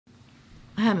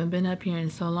I haven't been up here in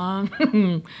so long.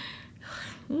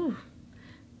 Ooh,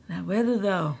 that weather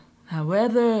though, that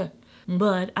weather.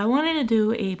 But I wanted to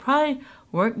do a probably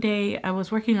work day. I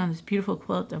was working on this beautiful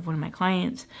quilt of one of my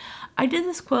clients. I did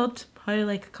this quilt probably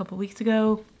like a couple weeks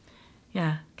ago.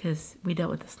 Yeah, because we dealt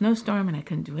with a snowstorm and I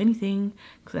couldn't do anything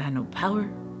because I had no power.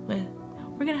 But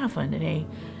we're gonna have fun today.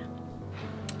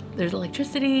 There's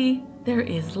electricity, there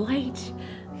is light,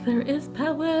 there is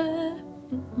power.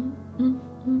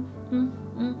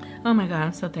 Oh my God,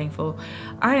 I'm so thankful.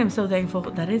 I am so thankful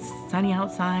that it's sunny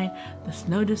outside, the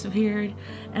snow disappeared,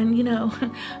 and you know,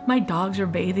 my dogs are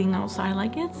bathing outside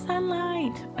like it's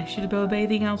sunlight. I should go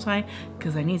bathing outside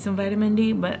because I need some vitamin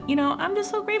D, but you know, I'm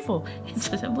just so grateful. It's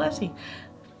such a blessing.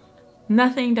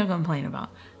 Nothing to complain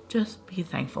about, just be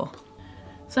thankful.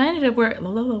 So I ended up working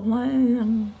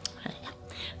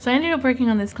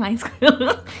on this client's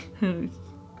quilt.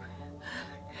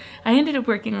 I ended up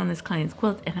working on this client's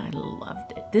quilt and I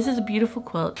loved it. This is a beautiful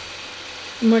quilt.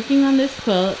 I'm working on this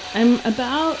quilt. I'm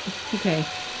about, okay.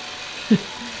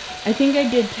 I think I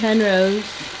did 10 rows.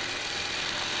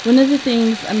 One of the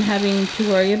things I'm having to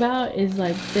worry about is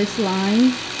like this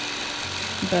line,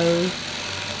 bows,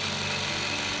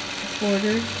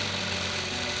 borders.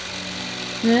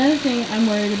 Another thing I'm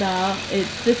worried about is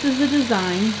this is the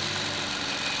design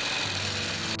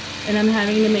and I'm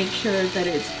having to make sure that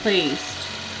it's placed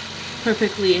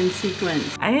perfectly in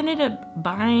sequence. I ended up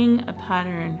buying a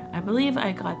pattern. I believe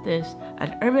I got this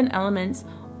at Urban Elements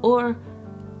or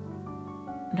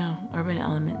no, Urban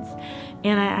Elements,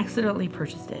 and I accidentally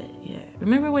purchased it. Yeah,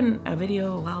 remember when a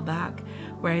video a while back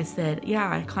where I said, yeah,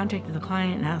 I contacted the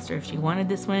client and asked her if she wanted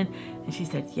this one, and she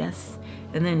said yes,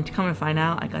 and then to come to find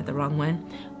out I got the wrong one.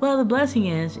 Well, the blessing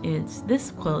is it's this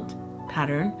quilt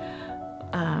pattern.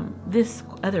 This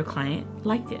other client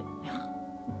liked it.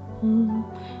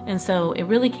 And so it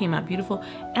really came out beautiful,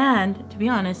 and to be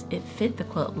honest, it fit the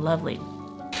quilt lovely.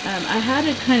 I had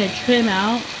to kind of trim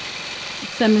out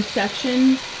some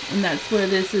sections, and that's where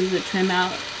this is a trim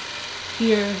out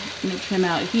here and a trim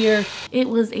out here. It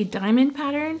was a diamond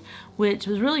pattern, which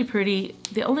was really pretty.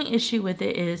 The only issue with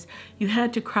it is you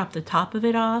had to crop the top of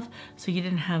it off so you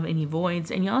didn't have any voids,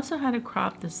 and you also had to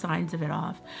crop the sides of it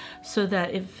off so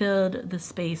that it filled the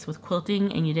space with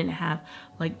quilting and you didn't have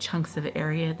like chunks of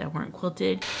area that weren't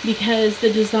quilted, because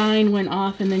the design went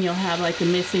off and then you'll have like a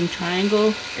missing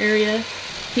triangle area.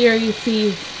 Here you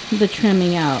see the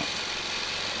trimming out.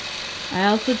 I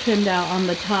also trimmed out on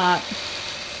the top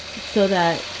so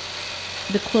that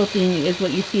the quilting is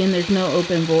what you see and there's no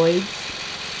open voids.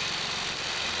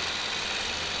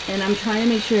 And I'm trying to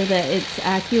make sure that it's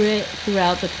accurate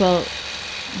throughout the quilt,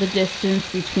 the distance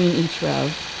between each row.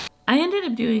 I ended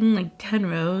up doing like 10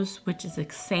 rows, which is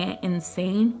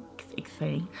insane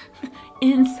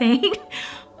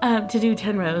to do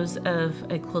 10 rows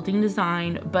of a quilting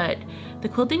design, but the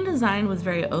quilting design was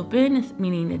very open,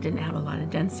 meaning it didn't have a lot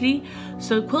of density,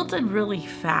 so it quilted really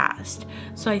fast.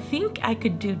 So I think I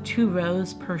could do 2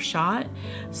 rows per shot.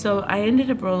 So I ended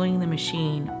up rolling the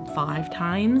machine 5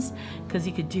 times because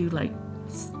you could do like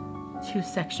 2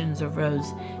 sections of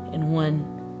rows in one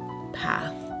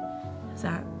path. Is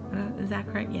that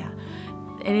correct? Yeah.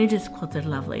 And it just quilted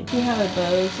lovely. See how it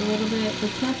bows a little bit, but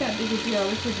it's not that big a deal.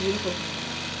 It's a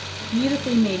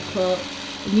beautifully made quilt.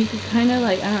 And you could kind of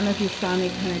like, I don't know if you saw me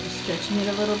kind of just stretching it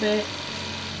a little bit.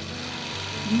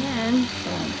 And then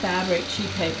some fabric she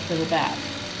picked for the back.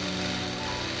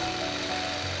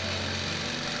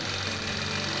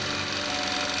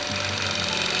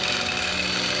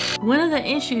 One of the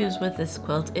issues with this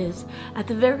quilt is at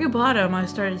the very bottom I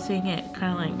started seeing it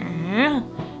kind of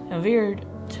like veered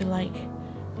to like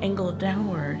angle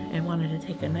downward and wanted to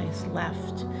take a nice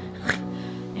left.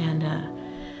 And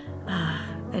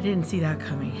I didn't see that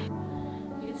coming.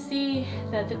 You can see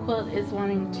that the quilt is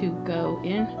wanting to go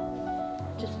in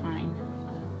just fine.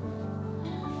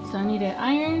 So I need to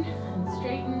iron and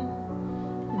straighten,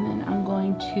 and then I'm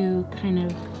going to kind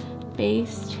of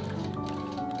baste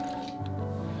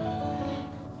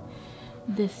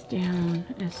this down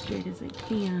as straight as I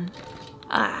can.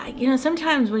 You know,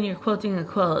 sometimes when you're quilting a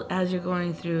quilt, as you're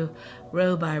going through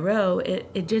row by row,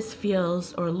 it just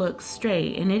feels or looks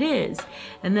straight, and it is.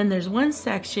 And then there's one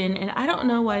section, and I don't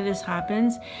know why this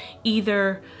happens.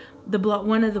 Either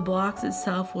one of the blocks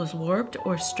itself was warped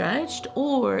or stretched,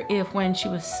 or if when she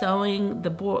was sewing the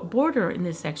border in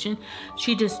this section,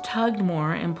 she just tugged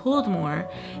more and pulled more,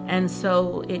 and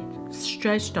so it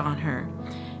stretched on her.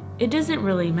 It doesn't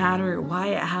really matter why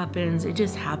it happens, it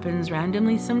just happens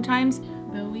randomly sometimes.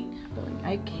 But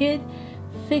I could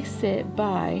fix it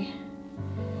by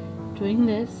doing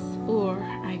this, or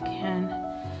I can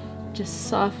just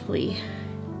softly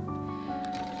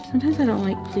Sometimes I don't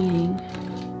like pleating,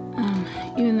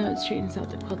 even though it straightens out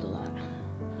the quilt a lot.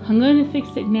 I'm going to fix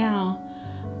it now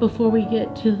before we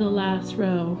get to the last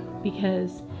row,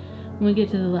 because when we get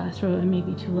to the last row, it may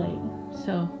be too late.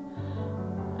 So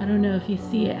I don't know if you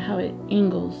see it, how it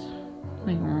angles.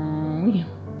 Like, you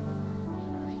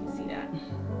can see that.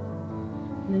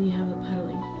 And then you have the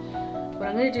puddling. What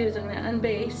I'm going to do is I'm going to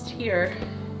unbaste here,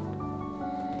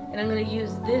 and I'm going to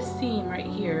use this seam right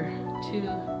here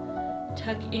to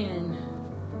tuck in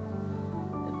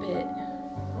a bit.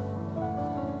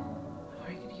 Or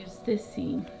I could use this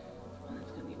seam. Oh,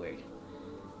 that's going to be weird.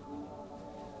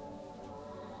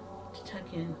 To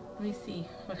tuck in. Let me see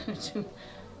what I'm going to do.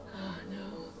 Oh no.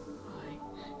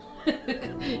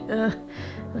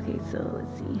 Okay, so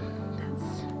let's see.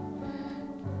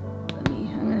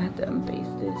 I'm gonna have to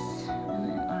unbaste this and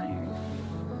then iron.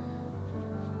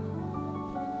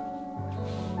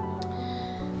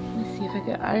 Let me see if I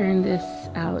could iron this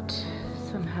out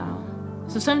somehow.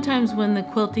 So sometimes when the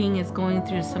quilting is going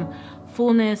through some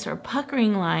fullness or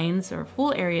puckering lines or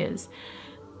full areas,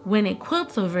 when it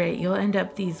quilts over it, you'll end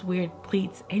up these weird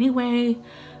pleats anyway.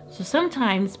 So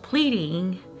sometimes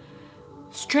pleating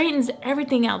straightens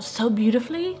everything out so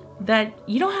beautifully that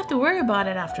you don't have to worry about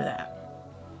it after that.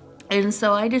 And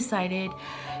so I decided,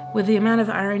 with the amount of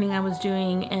ironing I was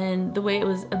doing and the way it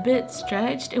was a bit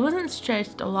stretched, it wasn't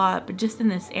stretched a lot, but just in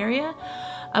this area,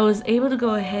 I was able to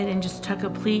go ahead and just tuck a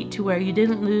pleat to where you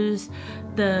didn't lose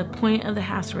the point of the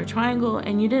half square triangle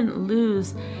and you didn't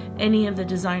lose any of the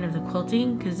design of the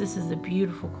quilting, because this is a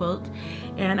beautiful quilt.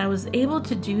 And I was able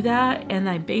to do that, and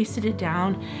I basted it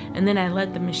down, and then I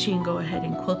let the machine go ahead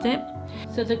and quilt it.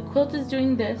 So the quilt is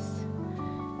doing this. I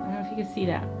don't know if you can see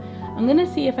that. I'm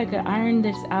gonna see if I could iron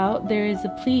this out. There is a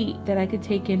pleat that I could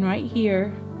take in right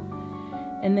here,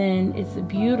 and then it's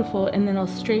beautiful, and then I'll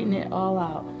straighten it all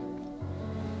out.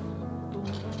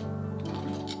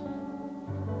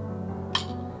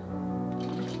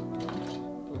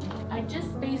 I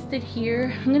just basted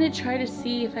here. I'm gonna try to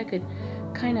see if I could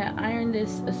kind of iron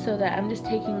this so that I'm just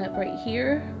taking up right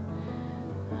here.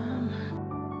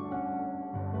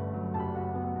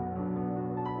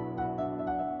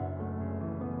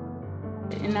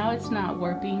 And now it's not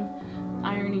warping.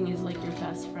 Ironing is like your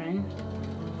best friend.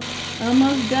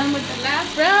 Almost done with the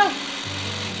last row.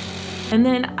 And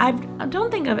then I don't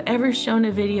think I've ever shown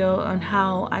a video on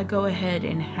how I go ahead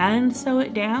and hand sew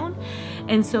it down.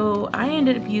 And so I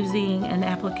ended up using an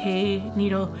applique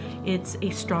needle. It's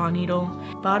a straw needle.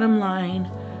 Bottom line,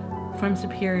 from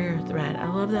Superior thread. I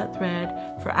love that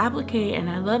thread for applique, and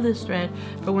I love this thread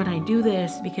for when I do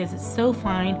this because it's so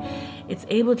fine. It's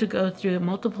able to go through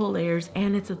multiple layers,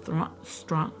 and it's a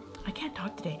strong, I can't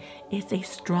talk today. It's a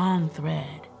strong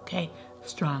thread, okay?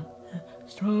 Strong,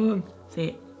 say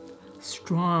it,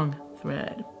 strong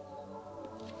thread.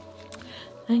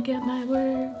 I get my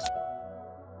words.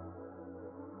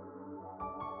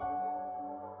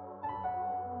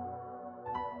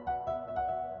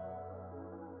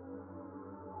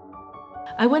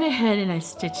 I went ahead and I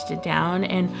stitched it down,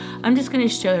 and I'm just going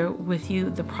to share with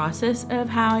you the process of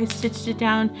how I stitched it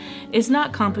down. It's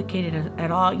not complicated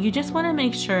at all. You just want to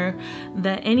make sure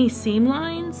that any seam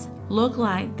lines look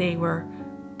like they were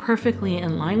perfectly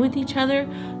in line with each other,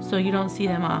 so you don't see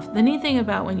them off. The neat thing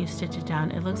about when you stitch it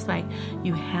down, it looks like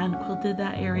you hand quilted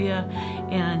that area,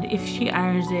 and if she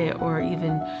irons it or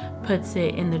even puts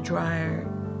it in the dryer,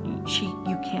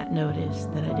 you can't notice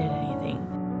that I did anything.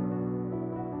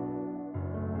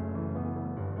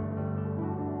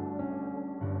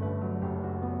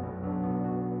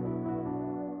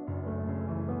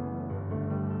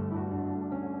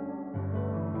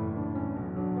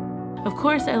 Of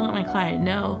course, I let my client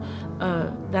know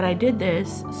that I did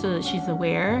this so that she's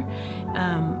aware,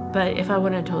 but if I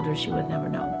wouldn't have told her, she would never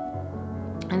know.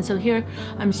 And so here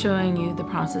I'm showing you the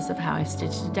process of how I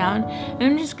stitched it down, and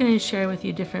I'm just going to share with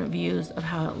you different views of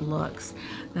how it looks.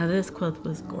 Now, this quilt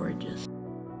was gorgeous.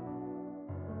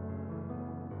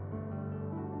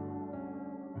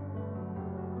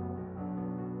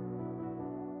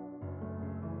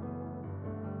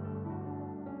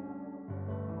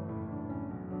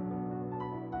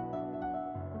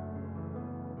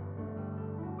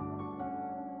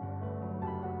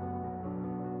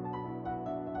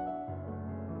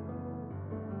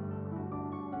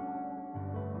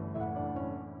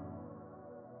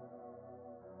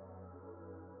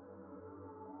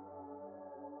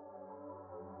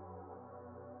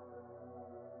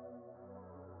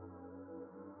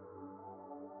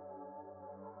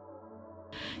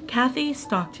 Kathy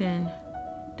Stockton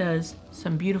does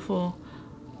some beautiful,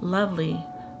 lovely,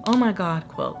 oh my God,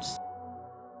 quilts.